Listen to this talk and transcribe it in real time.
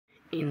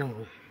You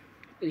know,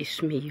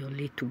 it's me, your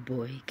little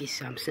boy, Kid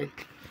Samson.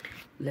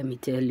 Let me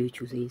tell you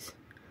two things.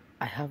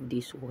 I have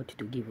this word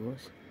to give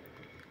us.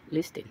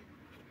 Listen,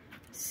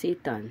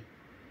 Satan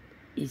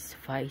is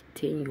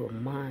fighting your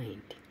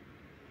mind.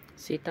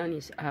 Satan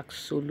is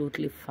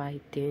absolutely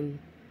fighting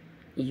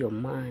your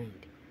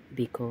mind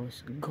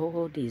because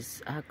God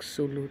is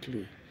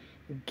absolutely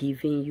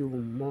giving you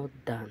more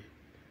than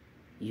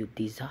you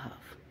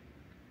deserve.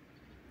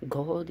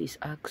 God is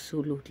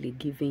absolutely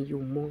giving you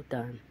more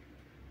than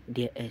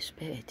they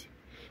expect.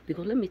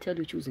 Because let me tell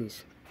you two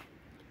things.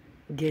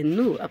 They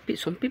know,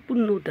 some people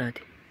know that,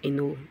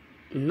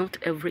 not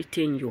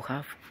everything you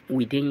have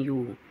within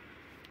you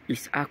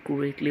is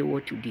accurately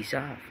what you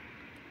deserve.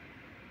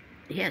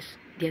 Yes,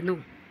 they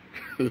know.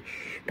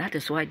 That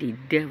is why the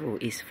devil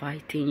is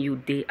fighting you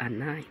day and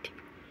night.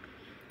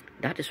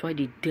 That is why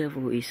the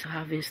devil is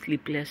having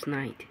sleepless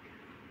night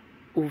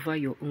over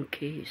your own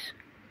case.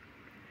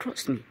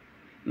 Trust me,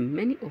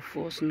 many of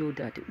us know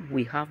that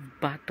we have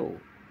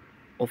battle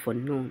of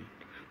unknown.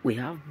 We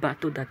have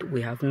battle that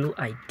we have no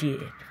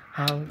idea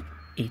how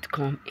it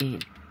come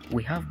in.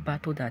 We have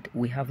battle that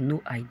we have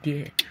no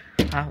idea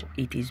how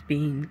it is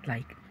being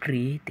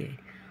created.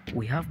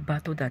 We have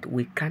battle that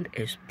we can't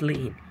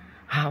explain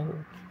how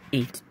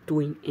it's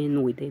doing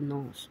in within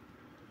us.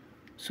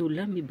 So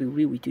let me be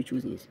real with you,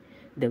 choosing.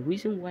 The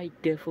reason why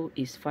devil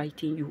is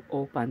fighting you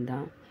up and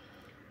down,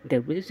 the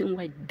reason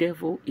why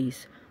devil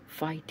is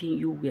fighting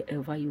you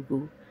wherever you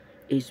go,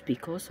 is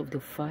because of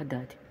the fact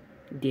that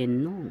they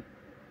know.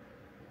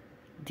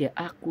 They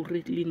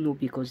accurately know,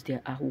 because they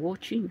are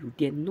watching you.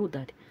 They know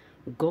that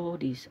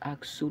God is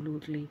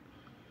absolutely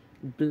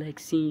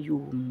blessing you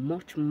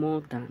much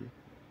more than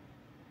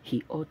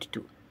he ought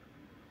to.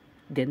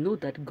 They know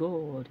that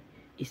God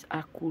is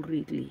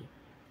accurately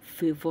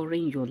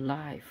favoring your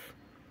life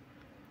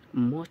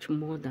much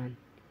more than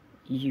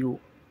you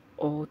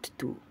ought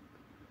to.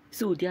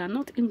 So they are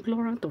not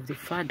ignorant of the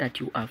fact that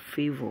you are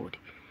favored.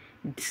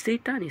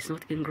 Satan is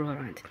not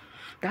ignorant.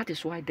 That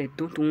is why they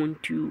don't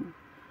want you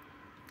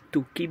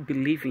to keep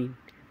believing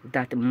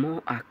that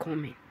more are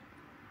coming.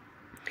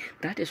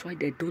 That is why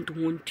they don't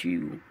want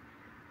you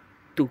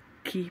to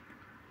keep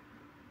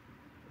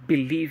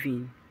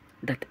believing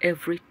that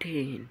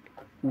everything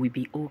will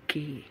be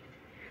okay.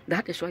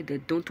 That is why they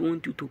don't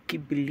want you to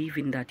keep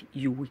believing that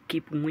you will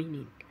keep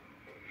winning.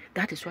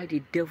 That is why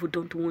the devil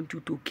don't want you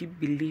to keep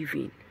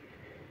believing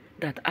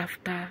that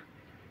after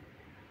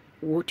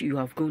what you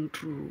have gone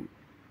through,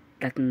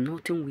 that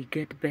nothing will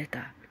get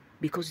better.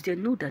 Because they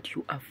know that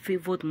you are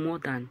favored more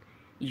than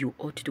you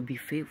ought to be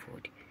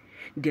favored.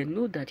 They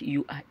know that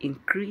you are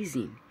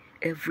increasing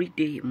every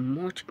day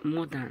much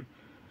more than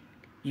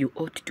you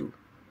ought to.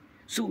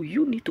 So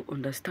you need to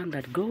understand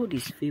that God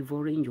is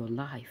favoring your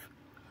life.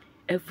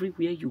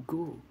 Everywhere you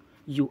go,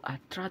 you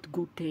attract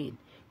good things,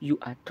 you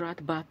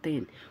attract bad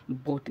things,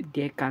 but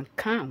they can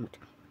count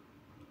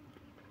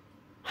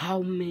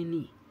how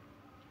many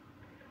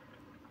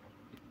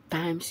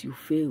times you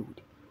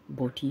failed,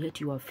 but yet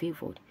you are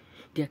favored.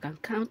 They can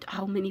count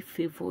how many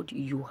favored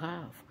you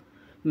have,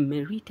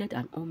 merited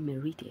and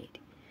unmerited.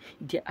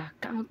 They are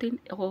counting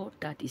all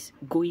that is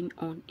going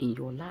on in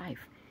your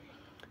life.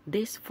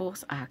 These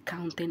forces are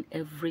counting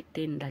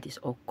everything that is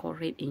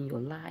occurring in your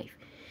life.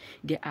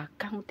 They are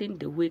counting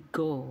the way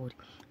God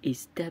is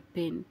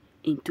stepping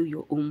into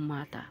your own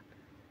matter.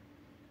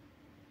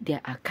 They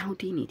are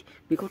counting it.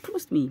 Because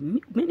trust me,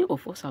 many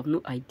of us have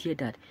no idea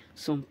that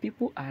some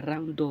people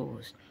around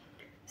us,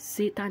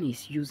 Satan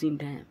is using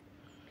them.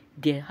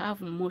 They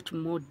have much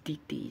more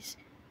details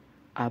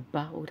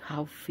about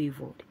how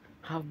favored,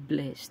 how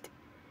blessed.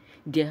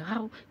 They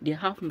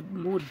have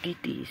more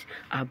details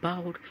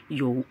about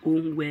your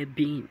own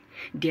well-being.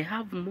 They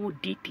have more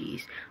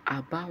details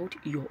about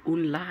your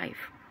own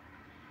life.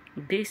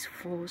 These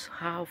forces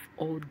have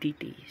all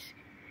details.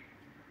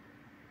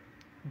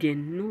 They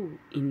know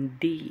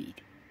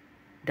indeed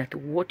that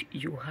what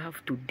you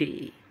have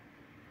today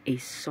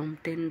is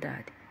something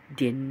that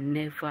they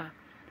never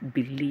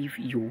believe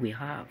you will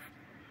have.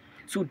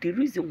 So the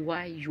reason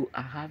why you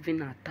are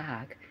having an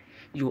attack,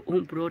 your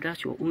own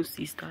brothers, your own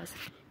sisters,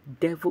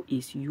 devil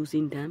is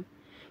using them.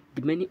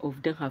 Many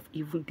of them have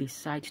even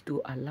decided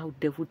to allow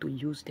devil to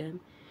use them.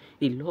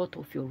 A lot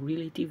of your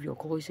relatives, your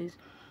cousins,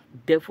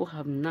 devil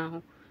have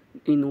now,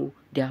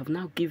 they have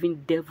now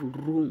given devil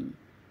room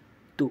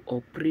to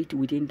operate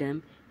within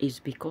them. Is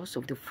because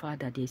of the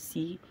fact that they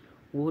see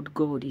what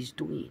God is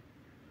doing.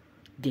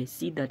 They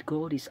see that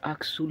God is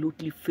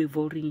absolutely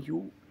favoring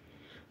you.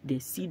 They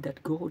see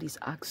that God is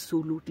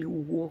absolutely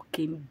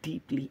working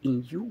deeply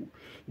in you.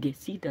 They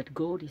see that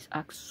God is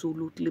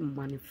absolutely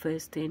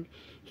manifesting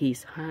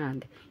his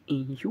hand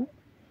in you.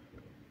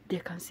 They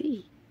can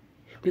see.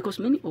 Because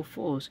many of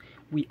us,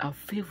 we are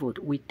favored.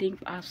 We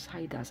think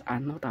outsiders are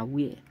not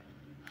aware.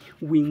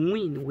 We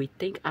win. We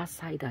think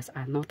outsiders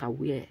are not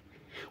aware.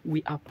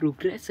 We are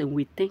progressing.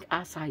 We think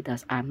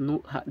outsiders are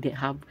not. They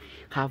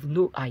have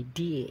no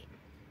idea.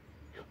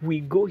 We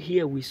go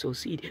here, we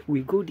succeed.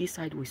 We go this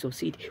side, we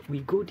succeed. We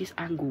go this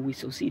angle, we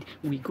succeed.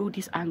 We go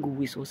this angle,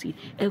 we succeed.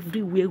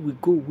 Everywhere we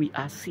go, we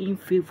are seeing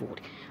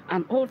favored.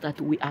 And all that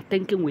we are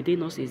thinking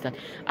within us is that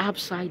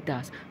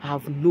outsiders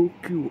have no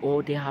clue,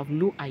 or they have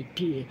no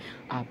idea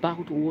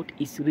about what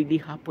is really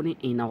happening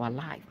in our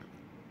life.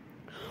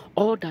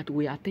 All that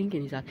we are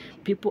thinking is that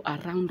people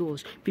around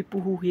us,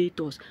 people who hate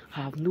us,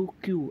 have no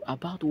clue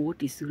about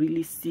what is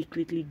really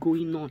secretly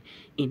going on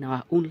in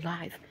our own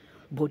life.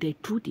 But the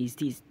truth is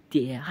this: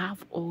 they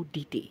have all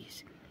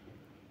details.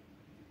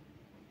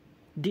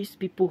 These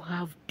people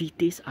have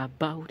details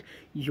about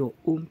your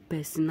own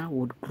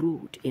personal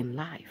growth in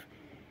life.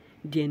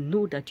 They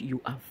know that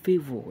you are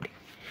favored.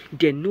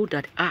 They know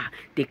that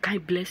the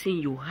kind blessing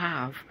you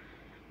have,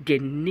 they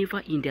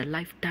never in their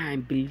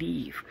lifetime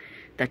believe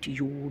that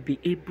you will be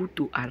able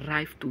to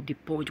arrive to the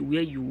point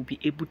where you will be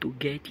able to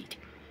get it.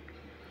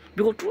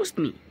 Because trust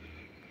me,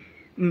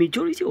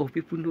 majority of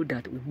people know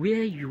that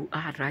where you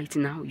are right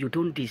now, you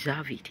don't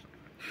deserve it.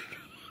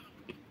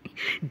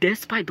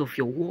 Despite of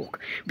your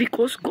work,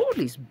 because God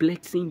is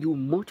blessing you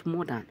much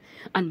more than,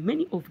 and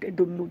many of them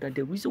don't know that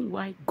the reason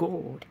why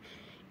God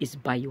is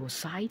by your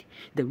side,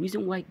 the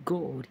reason why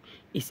God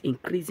is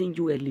increasing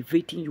you,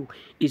 elevating you,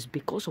 is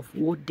because of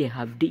what they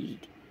have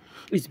did.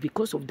 It's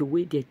because of the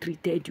way they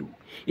treated you.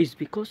 It's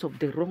because of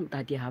the wrong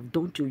that they have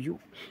done to you.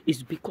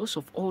 It's because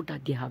of all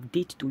that they have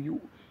did to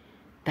you.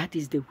 That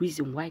is the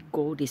reason why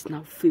God is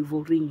now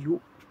favoring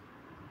you.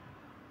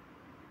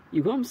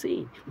 You know what I'm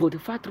saying? But the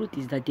fact truth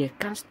is that they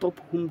can't stop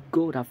whom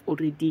God have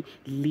already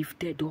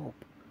lifted up.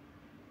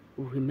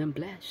 Remain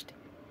blessed.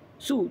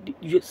 So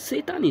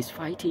Satan is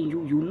fighting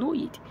you. You know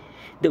it.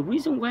 The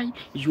reason why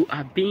you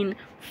are being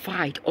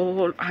fight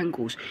all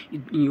angles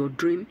in your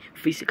dream,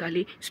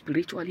 physically,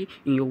 spiritually,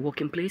 in your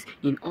working place,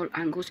 in all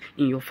angles,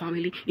 in your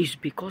family, is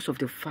because of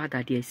the fact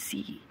that they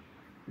see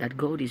that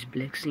God is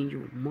blessing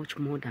you much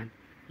more than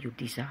you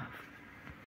deserve.